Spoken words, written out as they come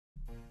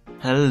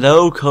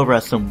Hello,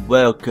 Cobras, and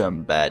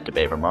welcome back to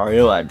Paper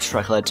Mario. I'm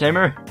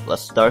TryclydeTamer.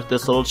 Let's start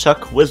this little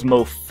Chuck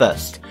Quizmo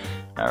fest.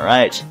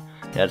 Alright.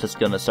 Yeah, just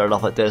gonna start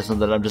off like this,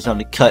 and then I'm just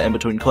gonna cut in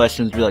between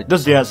questions, be like,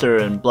 this is the answer,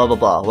 and blah blah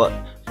blah. What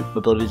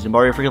abilities did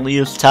Mario frequently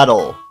use?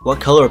 Tattle.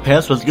 What color of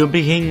pants was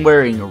Goomba King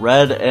wearing?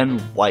 Red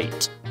and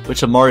white.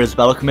 Which of Mario's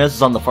battle commands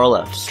is on the far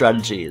left?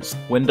 Strategies.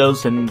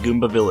 Windows in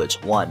Goomba Village.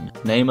 1.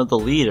 Name of the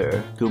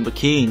leader. Goomba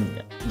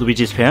King.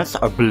 Luigi's pants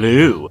are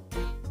blue.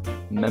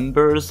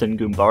 Members in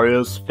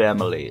Goombario's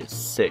family.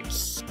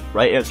 6.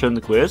 Right answer in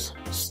the quiz?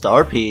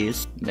 Star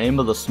Peas.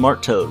 Name of the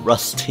Smart Toad.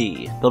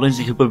 Rusty. Buildings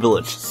in Koopa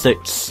Village.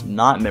 6.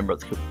 Not member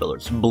of the Koopa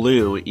Village.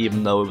 Blue,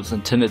 even though it was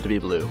intended to be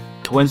blue.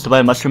 Coins to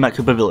buy a mushroom at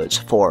Koopa Village.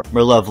 4.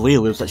 Merlovely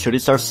lives at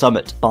Shooting Star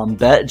Summit.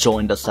 Bombette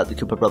joined us at the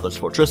Koopa Brothers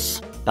Fortress.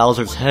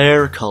 Bowser's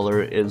hair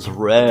color is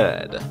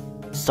red.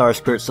 Star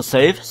Spirits to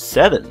save.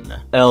 7.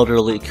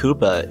 Elderly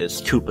Koopa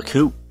is Koopa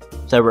Coop.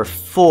 There were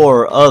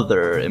 4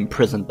 other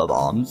imprisoned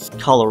bombs.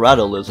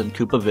 Colorado lives in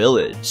Koopa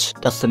Village.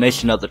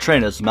 Destination of the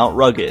train is Mount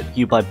Rugged.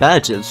 You buy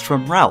badges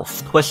from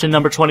Ralph. Question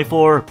number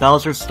 24.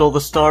 Bowser stole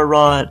the Star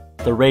Rod.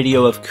 The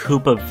radio of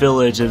Koopa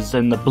Village is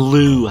in the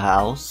blue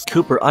house.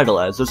 Cooper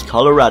idolizes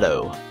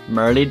Colorado.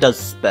 Merly does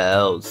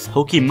spells.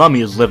 Hokey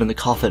mummies live in the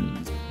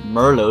coffins.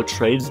 Merlo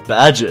trades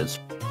badges.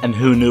 And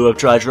who knew of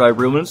Dry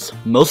Ruins?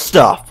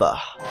 Mustafa.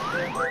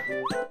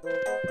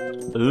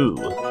 Ooh,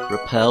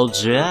 Repel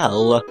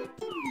Gel.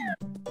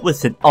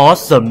 With an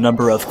awesome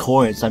number of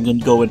coins, I'm gonna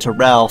go into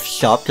Ralph's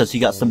shop because he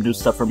got some new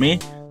stuff for me.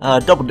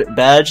 Double dip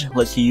badge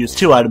lets you use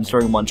 2 items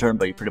during one turn,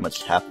 but you pretty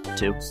much have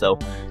to, so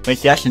makes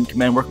the action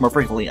command work more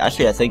frequently.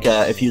 Actually, I think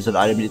if you use an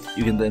item, you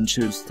can then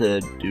choose to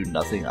do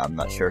nothing. I'm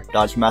not sure.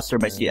 Dodge Master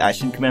makes the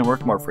action command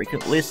work more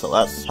frequently, so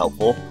that's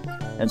helpful.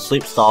 And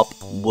Sleep Stop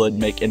would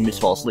make enemies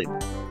fall asleep.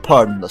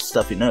 Pardon the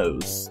stuffy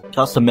nose.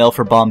 Got some mail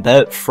for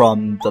Bombette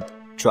from the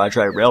Dry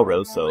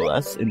Railroad, so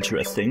that's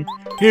interesting.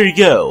 Here you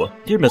go!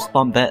 Dear Miss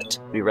Bombette,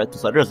 we read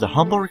this letter as a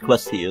humble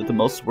request to you, the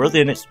most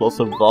worthy and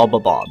explosive of all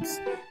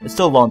bombs. It's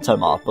still a long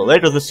time off, but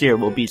later this year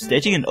we'll be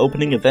staging an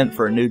opening event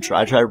for a new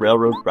Dry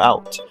Railroad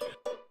route.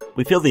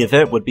 We feel the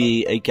event would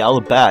be a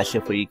gala bash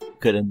if we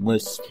could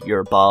enlist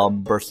your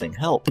bomb-bursting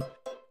help.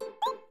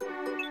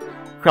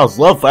 Crowds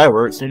love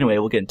fireworks. Anyway,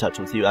 we'll get in touch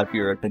with you after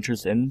your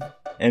adventures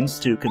ends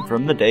to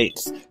confirm the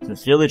dates.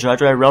 Sincerely, Dry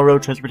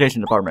Railroad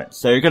Transportation Department.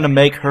 So you're gonna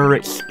make her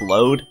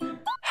explode?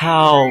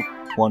 How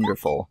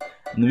wonderful.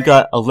 And we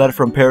got a letter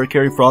from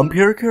Parakarry from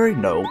Parakarry?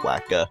 No,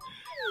 Wacka.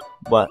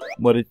 What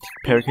did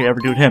Parakarry ever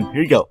do to him?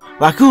 Here you go.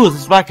 Waku,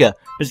 this is Wacka.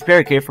 Mr.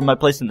 Parakarry, from my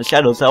place in the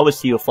shadows, I always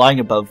see you flying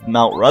above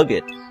Mount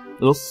Rugged.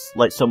 It looks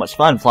like so much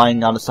fun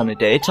flying on a sunny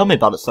day. Tell me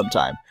about it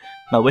sometime.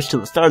 My wish to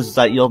the stars is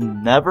that you'll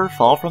never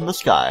fall from the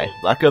sky.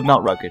 Wacka of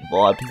Mount Rugged.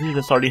 Well, I believe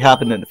this already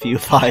happened in a few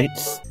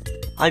fights.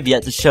 I've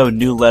yet to show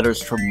new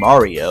letters from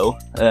Mario.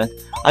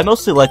 I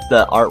mostly like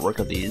the artwork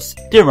of these.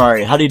 Dear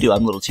Mario, how do you do?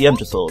 I'm Little T, I'm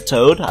just a little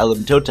toad. I live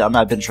in Toad Town,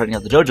 I've been training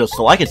at the dojo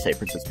so I can say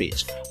Princess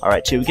Peach.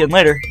 Alright, see you again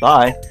later.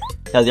 Bye.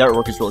 Yeah, the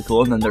artwork is really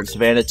cool. And then there's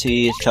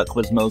Vanity, Chuck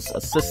Quizmo's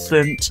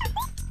assistant,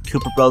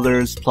 Koopa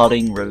Brothers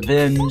plotting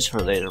revenge for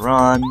later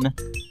on.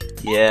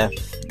 Yeah,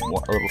 a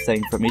little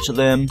thing from each of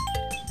them.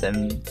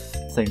 Then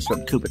things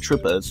from Koopa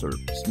Troopas, or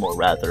more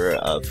rather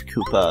of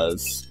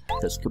Koopas,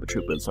 because Koopa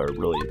Troopas are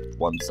really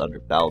ones under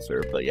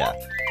Bowser, but yeah,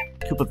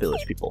 Koopa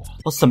Village people.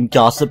 Well, some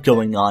gossip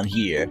going on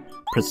here.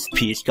 Princess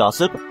Peach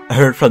gossip? I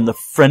heard from the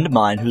friend of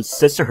mine whose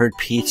sister heard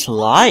Peach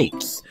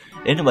likes.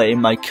 Anyway,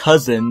 my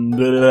cousin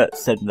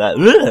said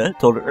that,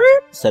 told her,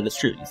 said it's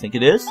true. You think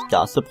it is?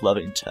 Gossip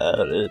loving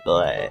toad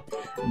boy.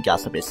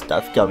 Gossipy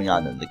stuff going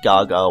on in the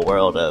Gaga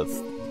world of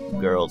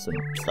girls and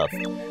stuff.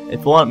 If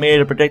you want me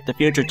to predict the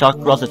future, talk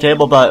across the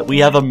table, but we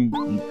have a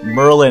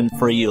Merlin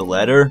for you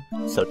letter,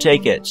 so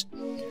take it.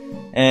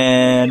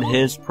 And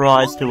his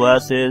prize to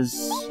us is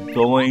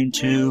going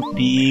to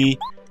be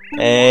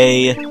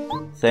a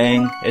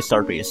thing. A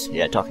star piece.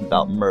 Yeah, talking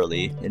about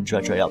Merly in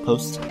Dry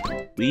Outpost.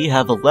 We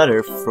have a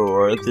letter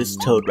for this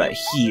toad right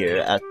here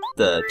at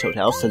the Toad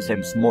House. His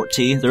name's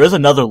Morty. There is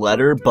another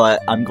letter,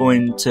 but I'm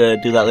going to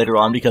do that later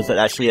on because it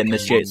actually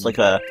initiates like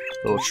a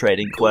little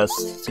trading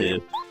quest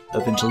to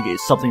eventually get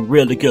something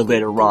really good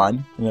later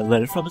on. And a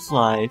letter from his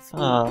life.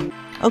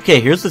 Okay,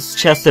 here's this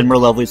chest in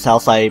Merlovely's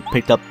house. I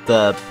picked up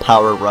the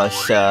Power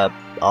Rush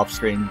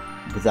off-screen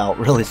without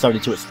really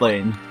starting to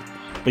explain.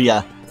 But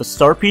yeah, the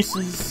star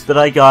pieces that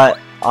I got,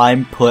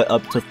 I'm put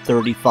up to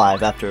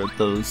 35 after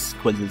those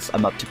quizzes.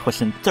 I'm up to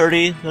question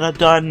 30 that I've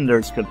done.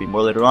 There's going to be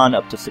more later on,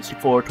 up to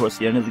 64 towards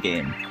the end of the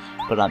game.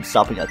 But I'm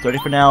stopping at 30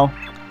 for now.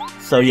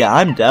 So yeah,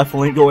 I'm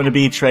definitely going to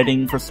be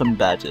trading for some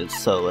badges,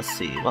 so let's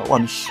see, what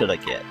one should I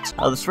get?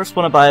 This first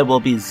one I buy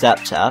will be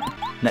Zap Tap.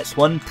 Next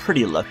one,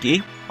 Pretty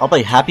Lucky. I'll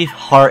buy Happy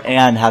Heart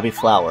and Happy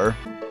Flower.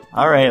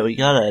 Alright, we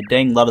got a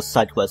dang lot of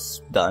side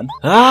quests done.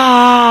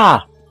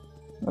 Ah!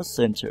 Let's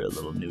enter a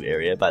little new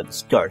area by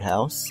this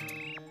guardhouse.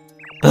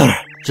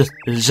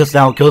 Just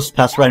now a ghost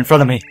passed right in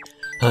front of me.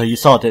 You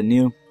saw it, didn't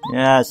you?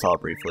 Yeah, I saw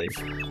it briefly,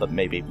 but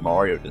maybe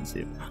Mario didn't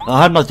see it.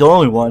 I'm not the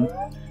only one.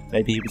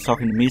 Maybe he was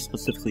talking to me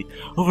specifically.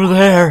 Over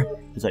there!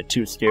 Was I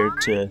too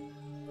scared to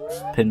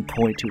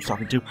pinpoint who's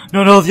talking to.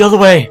 No, the other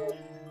way!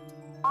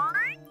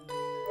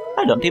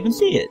 I don't even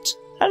see it.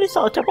 I only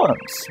saw it at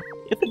once.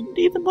 If it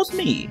even was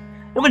me.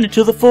 It went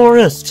into the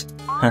forest!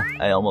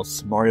 I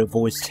almost Mario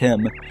voiced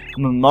him.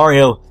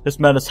 Mario, this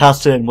madness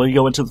has to end. Will you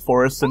go into the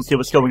forest and see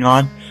what's going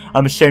on?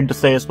 I'm ashamed to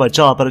say it's my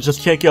job, but I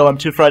just can't go. I'm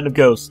too frightened of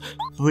ghosts.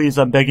 Please,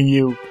 I'm begging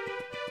you.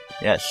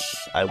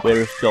 Yes, I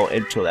will go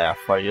into there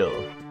for you.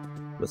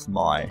 With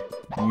my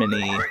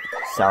mini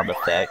sound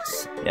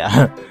effects.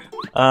 Yeah.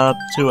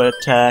 To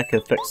attack,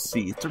 effects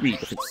C3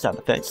 with its sound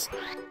effects.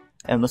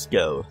 And let's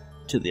go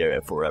to the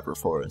area Forever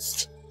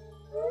Forest.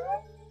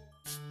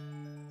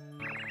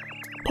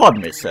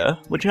 Pardon me, sir.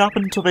 Would you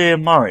happen to be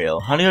Mario?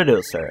 How do you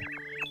do, sir?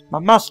 My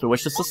master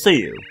wishes to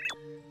see you.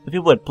 If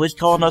you would, please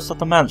call on us at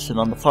the mansion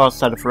on the far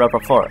side of Forever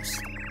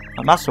Forest.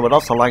 My master would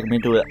also like me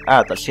to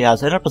add that she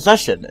has in her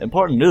possession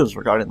important news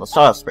regarding the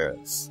star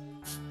spirits.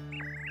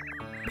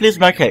 Please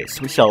make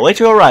haste. We shall await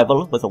your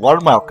arrival with a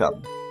warm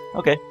welcome.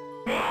 Okay.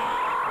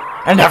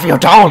 And if you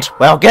don't,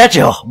 we'll get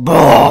you!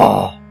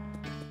 Blah.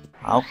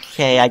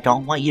 Okay, I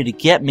don't want you to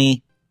get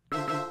me.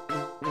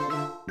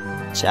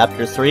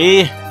 Chapter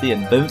 3, The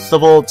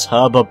Invincible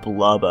Tubba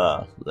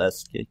Blubba.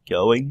 Let's get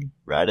going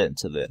right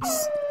into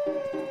this.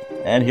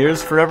 And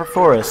here's Forever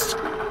Forest.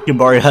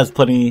 Mario has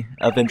plenty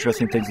of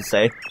interesting things to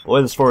say.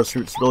 Boy, this forest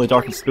is really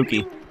dark and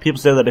spooky. People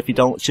say that if you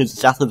don't choose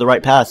exactly the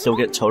right path, you'll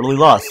get totally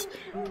lost.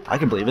 I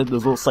can believe it.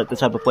 This looks like the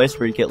type of place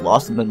where you get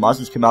lost and then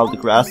monsters come out of the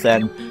grass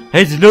and...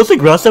 Hey, did you notice the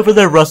grass over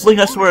there rustling?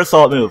 I swear I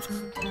saw it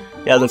move.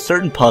 Yeah, there's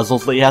certain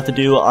puzzles that you have to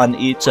do on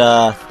each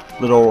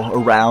little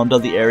round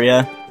of the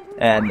area.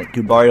 And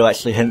Mario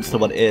actually hints to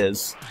what it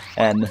is.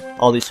 And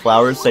all these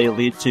flowers, they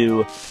lead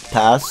to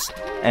paths.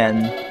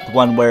 And the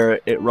one where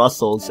it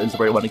rustles is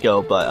where you want to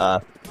go.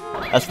 But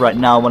as for right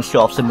now, I want to show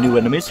off some new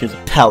enemies. Here's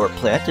a power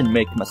plant and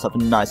make myself a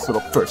nice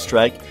little first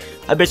strike.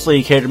 I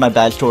basically catered my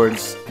badges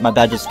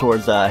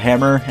towards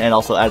hammer and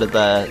also added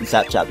the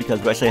zap tap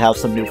because we actually have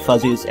some new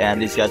fuzzies and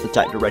these guys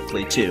attack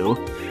directly too.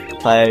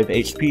 5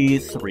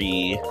 HP,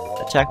 3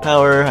 attack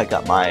power. I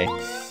got my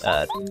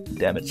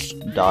damage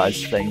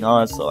dodge thing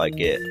on, so I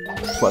get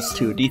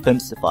 +2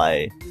 defense if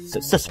I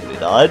successfully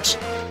dodge.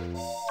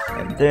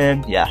 And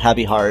then, yeah,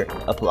 heavy heart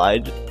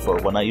applied for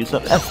when I use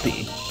up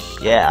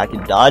FP. Yeah, I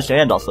can dodge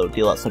and also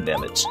deal out some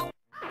damage.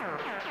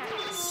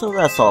 So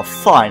that's all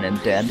fine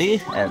and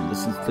dandy, and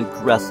this is the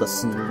grass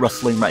that's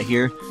rustling right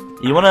here.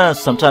 You wanna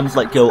sometimes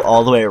like go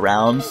all the way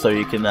around so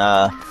you can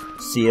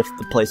see if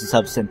the places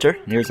have center.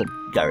 And here's a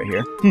guy right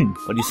here.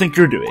 What do you think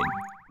you're doing?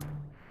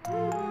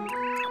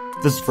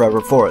 This is Forever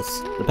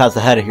Forest. The path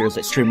ahead of here is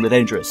extremely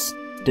dangerous.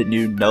 Didn't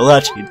you know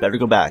that? You'd better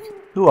go back.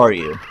 Who are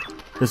you?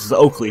 This is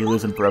Oakley, who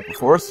lives in Forever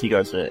Forest. He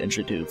guards the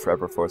entry to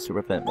Forever Forest to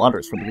prevent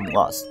wanderers from getting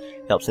lost.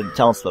 He helps any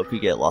townsfolk who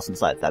get lost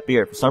inside that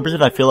beard. For some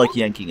reason, I feel like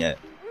yanking it.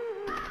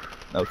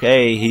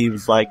 Okay, he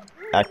was like,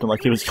 acting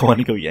like he was going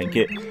to go yank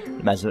it.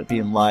 Imagine it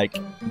being like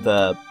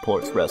the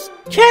Polar Express.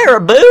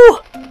 Caribou!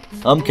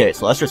 Okay,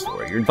 so that's your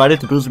story. You're invited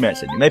to Boozer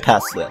Mansion. You may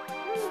pass then.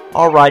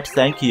 Alright,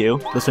 thank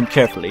you. Listen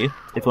carefully.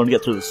 If you want to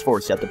get through this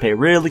forest, you have to pay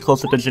really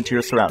close attention to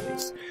your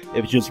surroundings.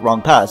 If you choose the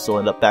wrong path, you'll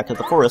end up back at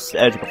the forest's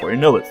edge before you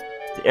know it.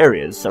 The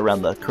areas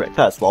around the correct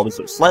path will always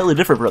look slightly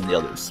different from the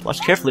others.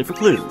 Watch carefully for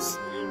clues.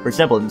 For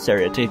example, in this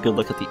area, take a good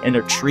look at the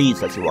inner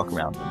trees as you walk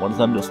around. In one of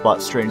them, you'll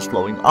spot strange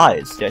glowing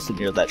eyes. The exit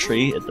near that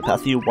tree is the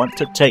path you want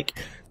to take.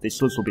 These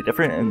clues will be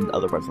different in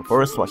other parts of the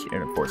forest. Watch the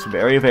inner forest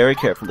very, very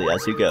carefully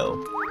as you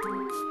go.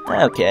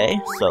 Okay,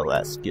 so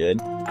that's good.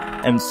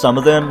 And some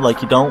of them,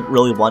 like, you don't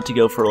really want to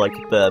go for, like,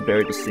 the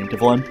very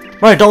distinctive one.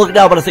 Right, don't look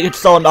now, but I think I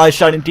saw an eye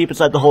shining deep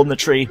inside the hole in the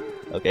tree.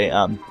 Okay,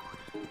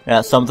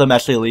 yeah, some of them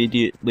actually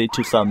lead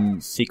to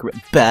some secret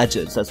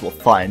badges, as we'll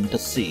find to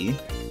see.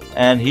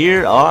 And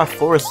here are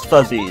Forest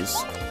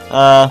Fuzzies.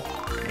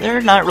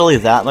 They're not really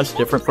that much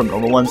different from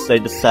normal ones. They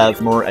just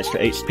have more extra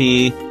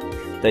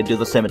HP. They do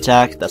the same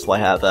attack. That's why I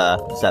have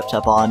Zap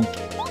Tap on.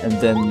 And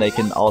then they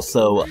can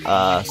also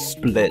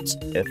split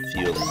if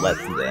you let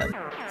them.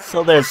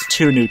 So there's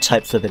 2 new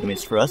types of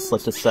enemies for us.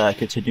 Let's just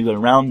continue going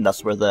around.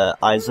 That's where the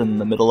eyes in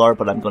the middle are,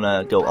 but I'm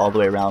gonna go all the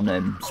way around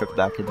and circle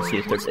back and see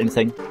if there's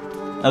anything.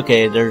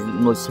 Okay, there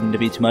doesn't seem to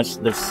be too much.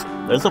 There's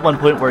at one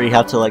point where you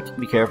have to like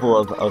be careful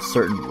of a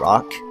certain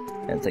rock.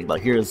 And think about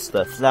here's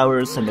the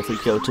flowers, and if we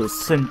go to the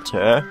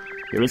center,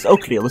 here is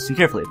Oakley. Listen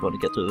carefully. If you want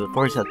to get through the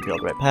forest, you have to go on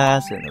the right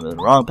path, and then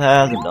the wrong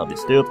path, and don't be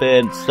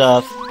stupid and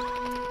stuff.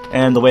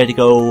 And the way to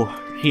go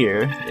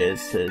here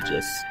is to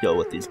just go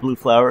with these blue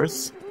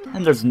flowers.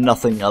 And there's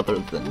nothing other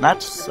than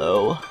that,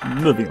 so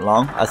moving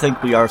along. I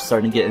think we are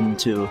starting to get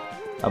into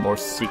a more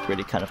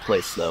secret-y kind of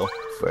place, though,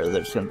 where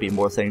there's going to be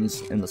more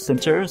things in the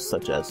center,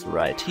 such as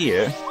right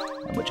here.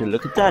 And would you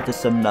look at that,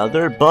 it's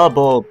another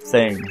bubble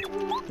thing.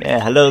 Yeah,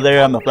 hello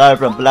there, I'm a flower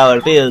from Flower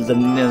Fields,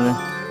 and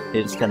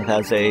he just kind of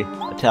has a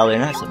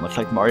Italian accent, much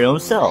like Mario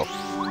himself.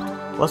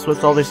 What's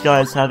with all these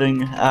guys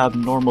having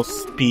abnormal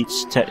speech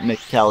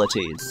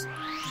technicalities?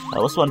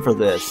 What's one for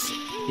this?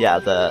 Yeah,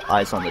 the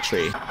eyes on the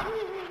tree.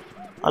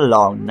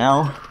 Along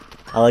now.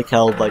 I like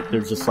how, like,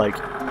 there's just, like,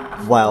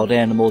 wild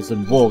animals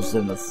and wolves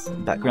in the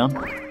background.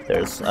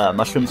 There's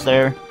mushrooms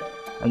there,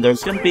 and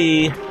there's gonna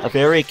be a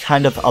very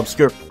kind of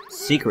obscure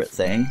secret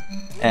thing,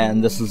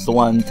 and this is the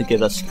one to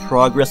get us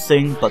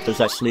progressing, but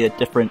there's actually a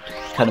different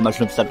kind of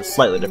mushrooms that are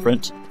slightly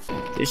different.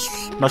 These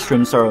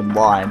mushrooms are in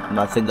line, and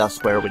I think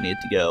that's where we need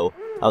to go.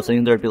 I was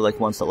thinking there'd be like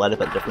ones that light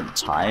up at different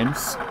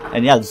times,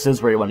 and yeah, this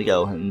is where you want to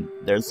go, and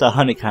there's a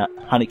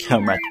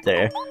honeycomb right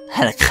there.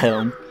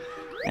 Honeycomb.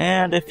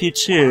 And if you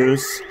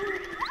choose,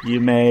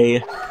 you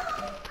may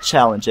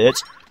challenge it,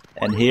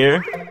 and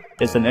here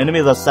is an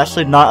enemy that's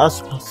actually not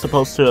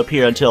supposed to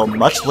appear until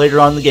much later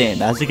on in the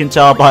game, as you can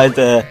tell by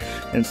the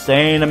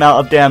insane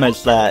amount of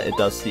damage that it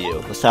does to you.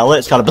 Let's tell it,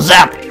 it's got a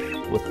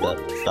bazap with the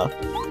stuff.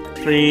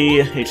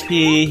 3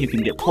 HP, you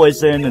can get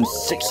poison, and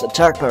 6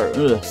 attack power.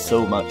 Ugh,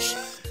 so much.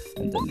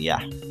 And then yeah,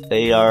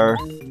 they are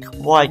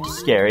quite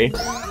scary.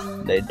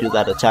 They do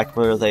that attack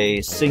where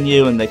they sting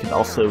you, and they can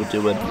also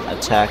do an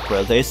attack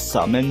where they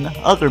summon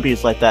other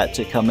bees like that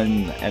to come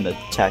in and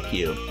attack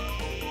you.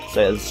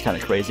 So it's kind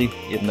of crazy,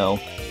 even though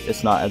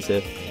it's not as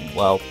if,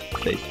 well,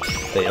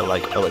 they are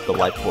like the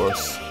life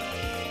force.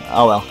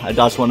 Oh well, I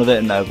dodged one of it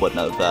and I wouldn't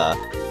have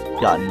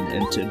gotten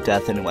into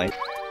death anyway.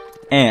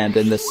 And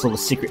in this little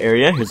secret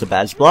area, here's a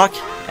badge block,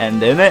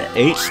 and in it,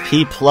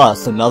 HP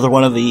plus, another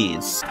one of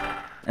these.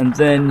 And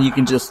then you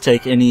can just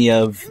take any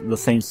of the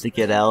things to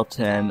get out,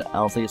 and I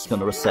don't think it's going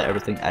to reset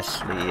everything.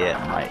 Actually, it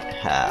might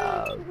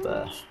have.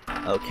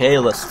 Okay,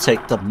 let's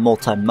take the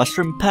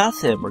multi-mushroom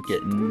path, and we're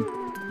getting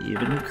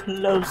even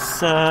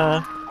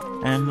closer.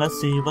 And let's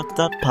see what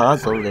the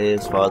puzzle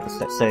is for this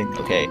next thing.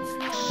 Okay,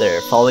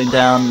 they're falling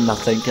down. I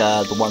think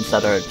the ones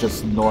that are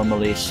just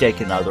normally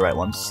shaken are the right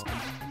ones.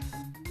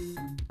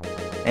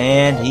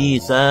 And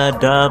he's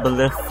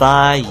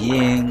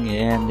doubleifying,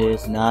 and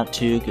it's not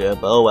too good.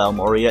 Oh well,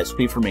 more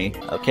EXP for me.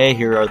 Okay,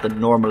 here are the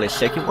normally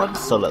shaky ones,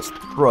 so let's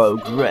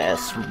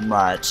progress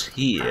right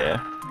here.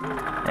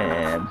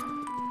 And,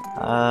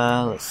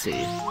 let's see.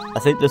 I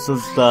think this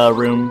is the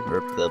room,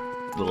 or the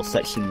little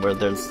section where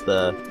there's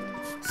the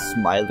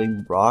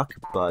smiling rock,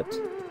 but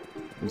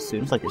it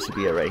seems like it should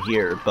be right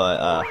here,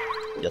 but,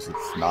 guess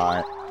it's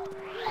not.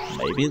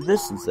 Maybe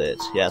this is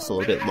it. Yeah, it's a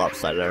little bit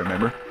lopsided, I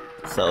remember.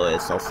 So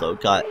it's also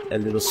got a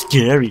little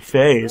scary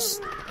face.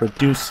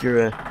 Reduce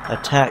your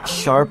attack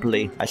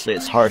sharply. Actually,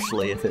 it's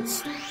harshly if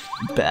it's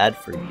bad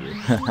for you.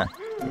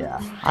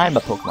 Yeah, I'm a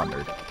Pokemon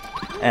nerd.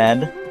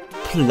 And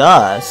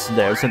plus,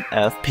 there's an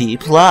FP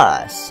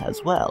plus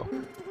as well.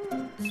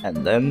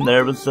 And then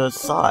there was a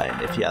sign.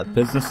 If you have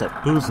business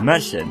at Boo's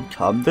Mansion,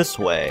 come this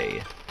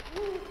way.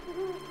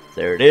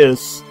 There it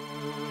is.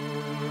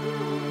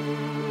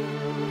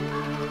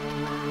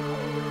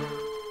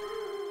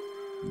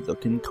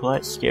 Looking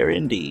quite scary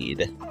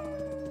indeed.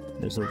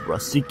 There's a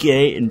rusty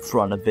gate in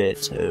front of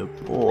it. Oh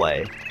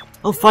boy.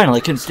 Oh, finally,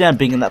 I couldn't stand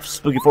being in that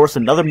spooky forest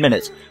another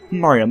minute.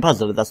 Mario, I'm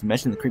positive that's the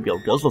mission the creepy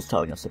old ghost was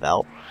telling us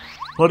about.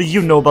 What do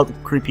you know about the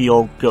creepy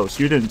old ghost?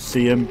 You didn't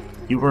see him.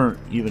 You weren't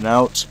even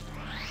out.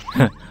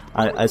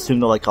 I assume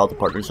that like all the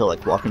partners are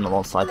like walking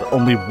alongside, but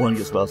only one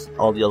gets lost.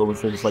 All the other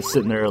ones are just like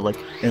sitting there like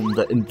in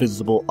the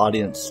invisible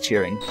audience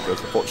cheering.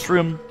 There's the forest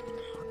room.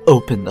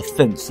 Open the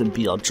fence and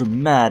be all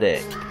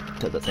dramatic.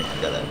 I think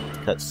I got a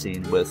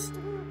cutscene with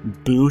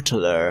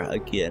Bootler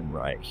again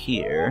right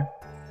here.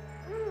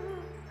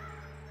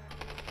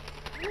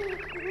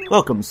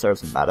 Welcome,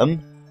 sirs and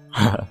madam.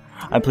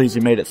 I'm pleased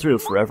you made it through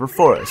Forever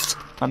Forest.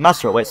 My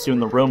master awaits you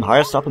in the room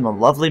highest up in the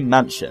lovely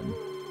mansion.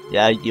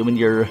 Yeah, you and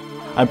your...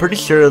 I'm pretty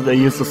sure they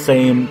use the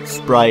same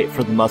sprite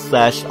for the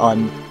mustache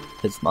on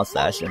his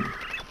mustache and,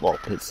 well,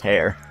 his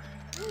hair.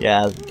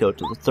 Yeah, go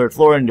to the 3rd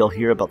floor and you'll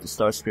hear about the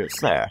star spirits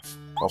there.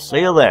 I'll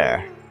see you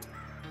there.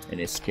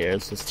 Any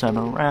scares this time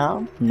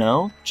around?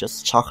 No,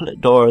 just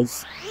chocolate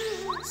doors.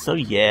 So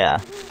yeah.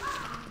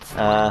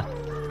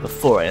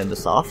 Before I end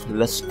this off,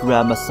 let's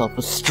grab myself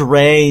a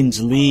strange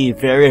leaf.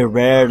 Very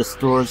rare to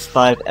stores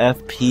 5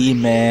 FP,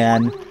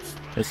 man.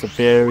 It's a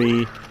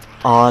very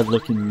odd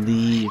looking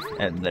leaf.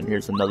 And then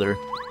here's another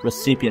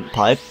recipient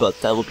pipe,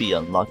 but that will be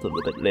unlocked a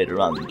little bit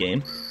later on in the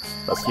game.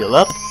 Let's heal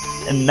up.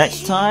 And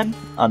next time,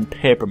 on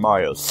Paper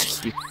Mario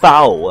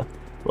 64,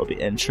 we'll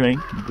be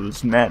entering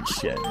Boo's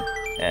Mansion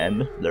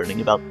and learning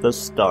about the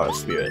Star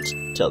Spirit.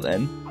 Till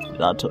then, do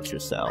not touch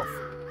yourself.